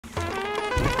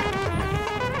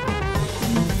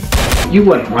You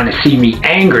wouldn't want to see me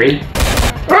angry.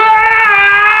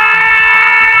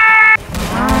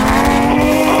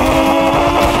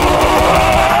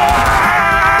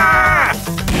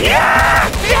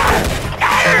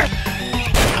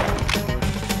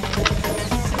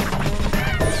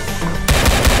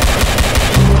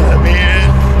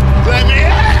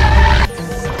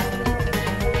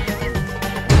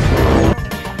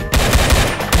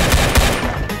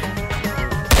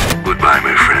 Goodbye,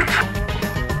 my friends.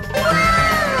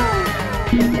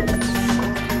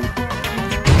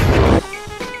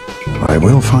 I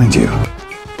will find you.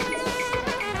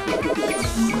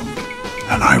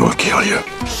 And I will kill you.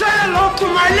 Say hello to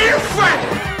my little friend!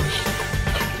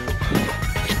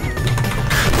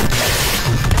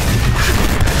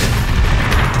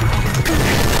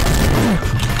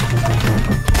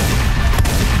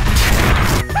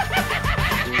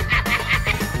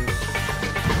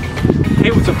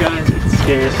 Hey, what's up guys? It's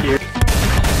Scarce here.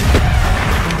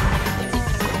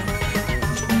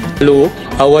 Hello,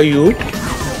 how are you?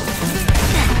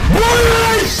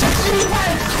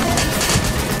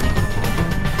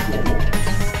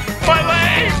 My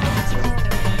leg!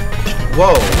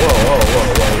 Whoa, whoa, whoa, whoa,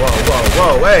 whoa, whoa,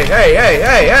 whoa, whoa, hey, hey, hey,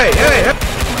 hey, hey, hey, hey!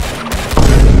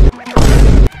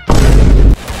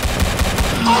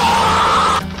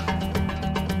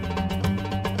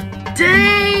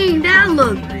 Dang, that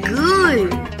looked good.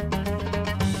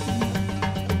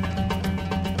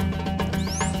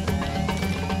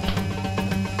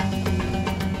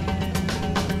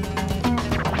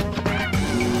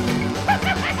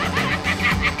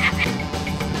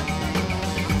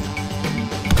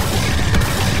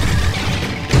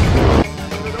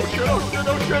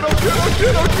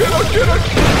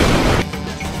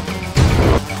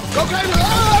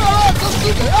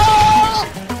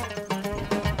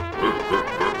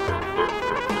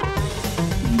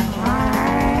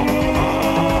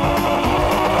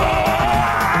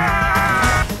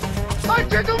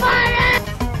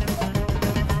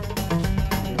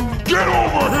 Get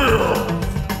over here!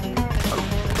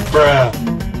 Bruh.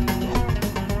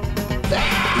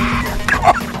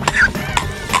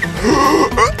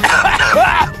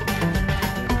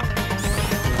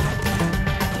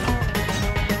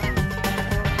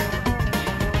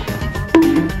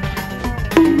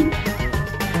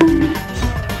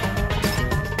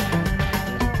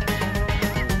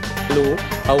 Hello,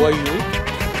 how are you?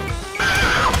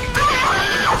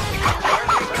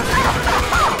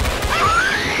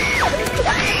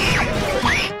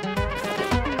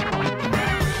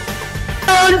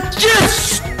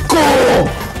 Disco!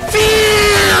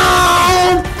 Feel!